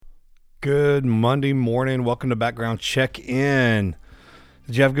Good Monday morning. Welcome to Background Check-In.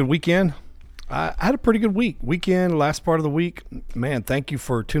 Did you have a good weekend? I had a pretty good weekend, last part of the week. Man, thank you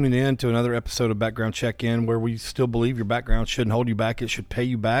for tuning in to another episode of Background Check-In, where we still believe your background shouldn't hold you back. It should pay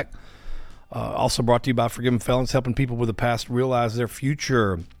you back. Also brought to you by Forgiven Felons, helping people with the past realize their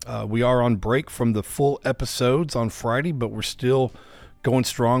future. We are on break from the full episodes on Friday, but we're still going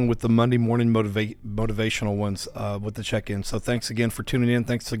strong with the Monday morning motivational ones with the check-in. So thanks again for tuning in.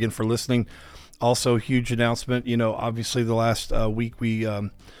 Thanks again for listening. Also, huge announcement. You know, obviously the last week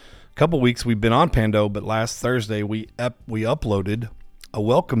couple weeks we've been on Pando, but last Thursday we uploaded a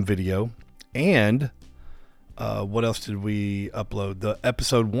welcome video, and what else did we upload? The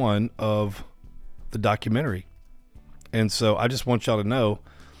episode 1 of the documentary. And so I just want y'all to know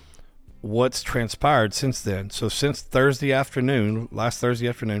what's transpired since then. So since last Thursday afternoon,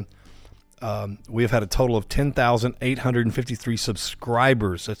 we have had a total of 10,853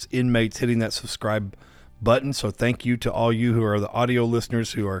 subscribers. That's inmates hitting that subscribe button. So thank you to all you who are the audio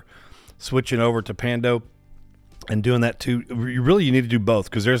listeners who are switching over to Pando and doing that too. You need to do both,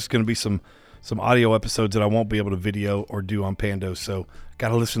 because there's going to be some audio episodes that I won't be able to video or do on Pando. So got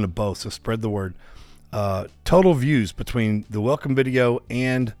to listen to both. So spread the word. Total views between the welcome video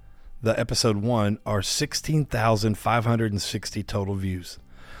and the episode 1 are 16,560 total views,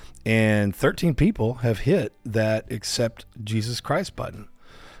 and 13 people have hit that accept Jesus Christ button.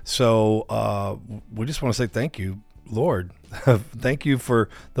 So we just want to say thank you, Lord. Thank you for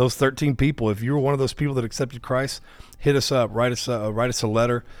those 13 people. If you were one of those people that accepted Christ, hit us up, write us a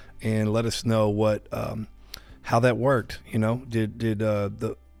letter, and let us know what how that worked. You know, did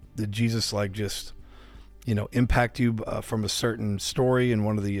Jesus impact you from a certain story in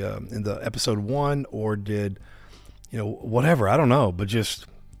one of the in the episode 1, or did whatever, I don't know, but just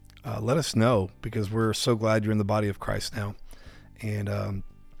let us know, because we're so glad you're in the body of Christ now, and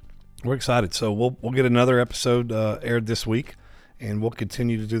we're excited. So we'll get another episode aired this week, and we'll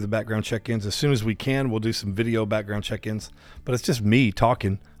continue to do the background check-ins as soon as we can. We'll do some video background check-ins, but it's just me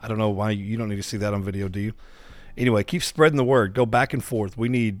talking. I don't know why you don't need to see that on video, do you? Anyway, keep spreading the word. Go back and forth. We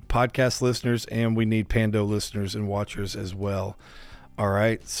need podcast listeners, and we need Pando listeners and watchers as well. All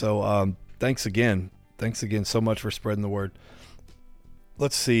right. So thanks again. Thanks again so much for spreading the word.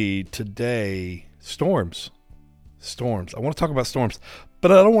 Let's see. Today, storms. I want to talk about storms,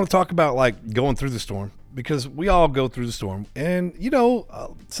 but I don't want to talk about like going through the storm, because we all go through the storm. And,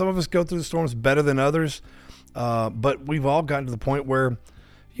 some of us go through the storms better than others. But we've all gotten to the point where,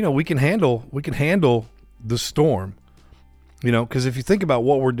 we can handle the storm, because if you think about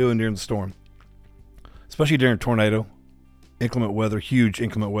what we're doing during the storm, especially during a tornado, inclement weather, huge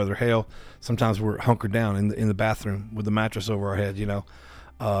inclement weather, hail, sometimes we're hunkered down in the bathroom with the mattress over our head.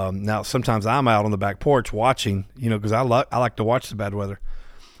 Now sometimes I'm out on the back porch watching, because I like to watch the bad weather.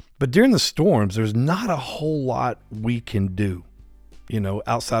 But during the storms, there's not a whole lot we can do,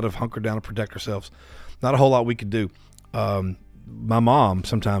 outside of hunker down and protect ourselves. Not a whole lot we could do. My mom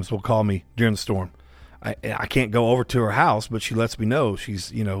sometimes will call me during the storm. I can't go over to her house, but she lets me know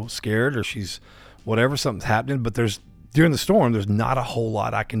she's, scared, or she's whatever, something's happening. But during the storm, there's not a whole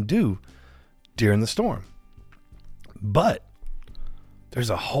lot I can do during the storm. But there's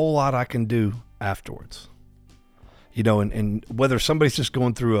a whole lot I can do afterwards. And whether somebody's just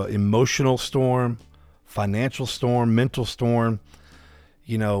going through an emotional storm, financial storm, mental storm,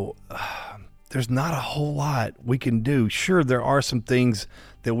 there's not a whole lot we can do. Sure, there are some things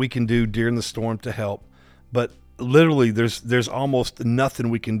that we can do during the storm to help, but literally there's almost nothing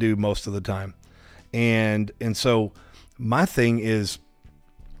we can do most of the time. And so my thing is,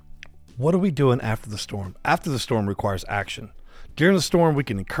 what are we doing after the storm? After the storm requires action. During the storm, we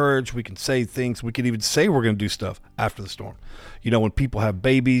can encourage, we can say things, we can even say we're going to do stuff after the storm. When people have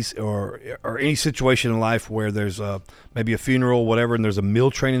babies or any situation in life where there's maybe a funeral, whatever, and there's a meal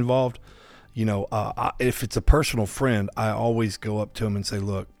train involved, if it's a personal friend, I always go up to them and say,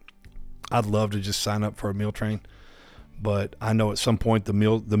 look, I'd love to just sign up for a meal train, but I know at some point the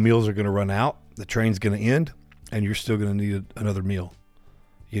meals are going to run out, the train's going to end, and you're still going to need another meal,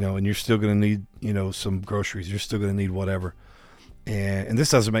 and you're still going to need, some groceries. You're still going to need whatever. And this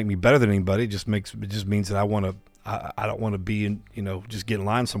doesn't make me better than anybody. It just means that I don't want to be in, just get in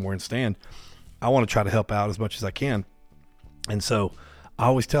line somewhere and stand. I want to try to help out as much as I can. And so I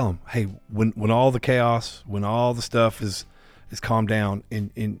always tell them, hey, when all the chaos, when all the stuff is calmed down,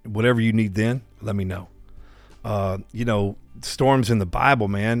 in whatever you need, then let me know. Storms in the Bible,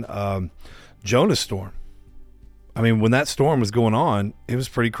 man. Jonah's storm. I mean, when that storm was going on, it was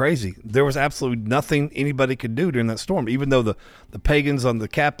pretty crazy. There was absolutely nothing anybody could do during that storm. Even though the pagans on the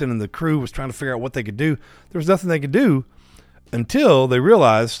captain and the crew was trying to figure out what they could do, there was nothing they could do. until they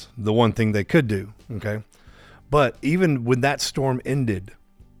realized the one thing they could do. Okay. But even when that storm ended,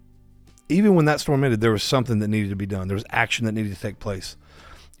 there was something that needed to be done. There was action that needed to take place.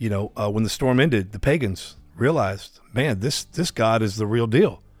 When the storm ended, the pagans realized, man, this God is the real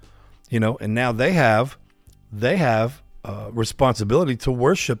deal. And now they have responsibility to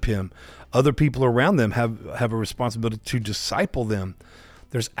worship him. Other people around them have a responsibility to disciple them.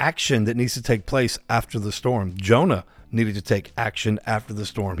 There's action that needs to take place after the storm. Jonah needed to take action after the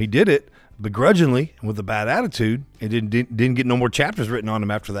storm. He did it begrudgingly and with a bad attitude, and didn't get no more chapters written on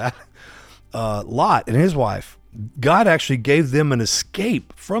him after that. Lot and his wife, God actually gave them an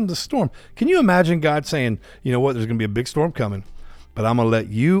escape from the storm. Can you imagine God saying, you know what, there's going to be a big storm coming, but I'm going to let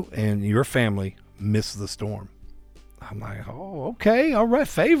you and your family miss the storm. I'm like, oh, okay, all right,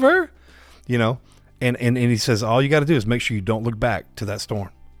 favor, and he says, all you got to do is make sure you don't look back to that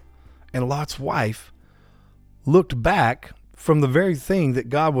storm. And Lot's wife looked back from the very thing that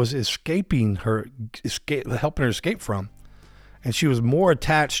God was helping her escape from. And she was more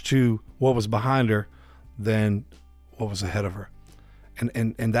attached to what was behind her than what was ahead of her.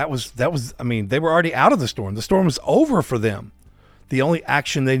 And that was, I mean, they were already out of the storm. The storm was over for them. The only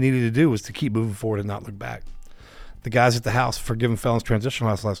action they needed to do was to keep moving forward and not look back. The guys at the house, Forgiven Felons Transitional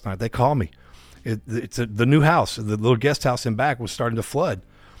House last night, they called me. The new house, the little guest house in back was starting to flood,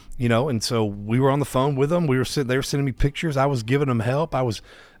 and so we were on the phone with them. They were sending me pictures. I was giving them help. I was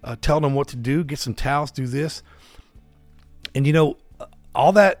telling them what to do, get some towels, do this. And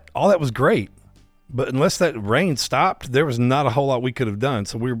all that was great, but unless that rain stopped, there was not a whole lot we could have done.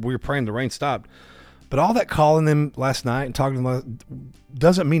 So we were praying the rain stopped. But all that calling them last night and talking to them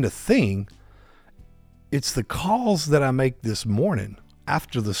doesn't mean a thing. It's the calls that I make this morning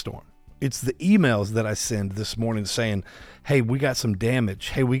after the storm. It's the emails that I send this morning saying, hey, we got some damage.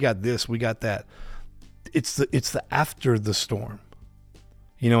 Hey, we got this, we got that. It's the after the storm.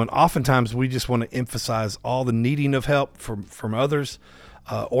 And oftentimes we just want to emphasize all the needing of help from others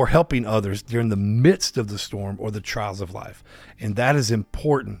or helping others during the midst of the storm or the trials of life. And that is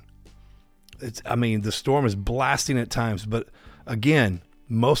important. The storm is blasting at times, but again,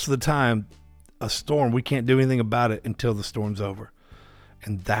 most of the time, a storm, we can't do anything about it until the storm's over.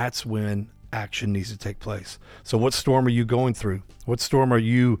 And that's when action needs to take place. So what storm are you going through? What storm are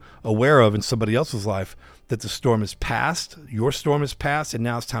you aware of in somebody else's life that the storm is past, your storm is past, and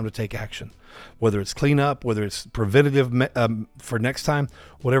now it's time to take action? Whether it's cleanup, whether it's preventative for next time,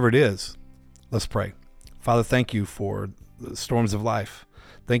 whatever it is, let's pray. Father, thank you for the storms of life.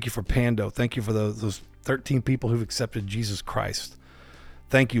 Thank you for Pando. Thank you for those 13 people who've accepted Jesus Christ.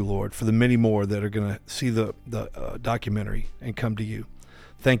 Thank you, Lord, for the many more that are going to see the documentary and come to you.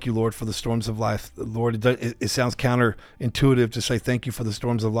 Thank you, Lord, for the storms of life. Lord, it sounds counterintuitive to say thank you for the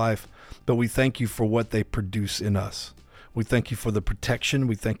storms of life, but we thank you for what they produce in us. We thank you for the protection.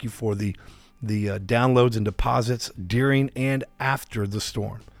 We thank you for the downloads and deposits during and after the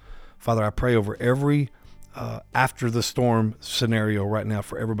storm. Father, I pray over every after the storm scenario right now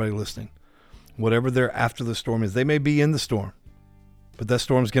for everybody listening. Whatever their after the storm is, they may be in the storm, but that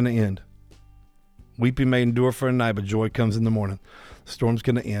storm's going to end. Weeping may endure for a night, but joy comes in the morning. The storm's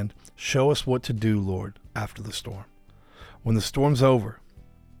going to end. Show us what to do, Lord, after the storm. When the storm's over,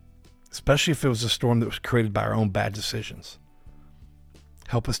 especially if it was a storm that was created by our own bad decisions,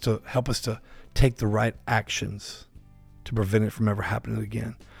 help us to take the right actions to prevent it from ever happening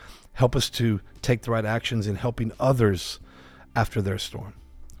again. Help us to take the right actions in helping others after their storm.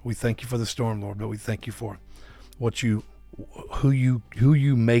 We thank you for the storm, Lord, but we thank you for who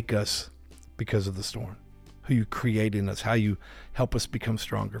you make us because of the storm, who you create in us, how you help us become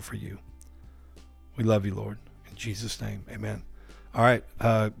stronger for you. We love you, Lord. In Jesus' name, amen. All right,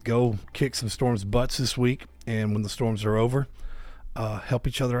 go kick some storms' butts this week, and when the storms are over, help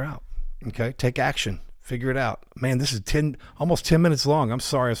each other out, okay? Take action. Figure it out. Man, this is almost 10 minutes long. I'm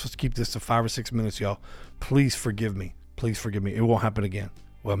sorry. I'm supposed to keep this to 5 or 6 minutes, y'all. Please forgive me. Please forgive me. It won't happen again.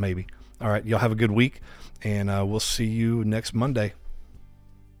 Well, maybe. All right, y'all have a good week, and we'll see you next Monday.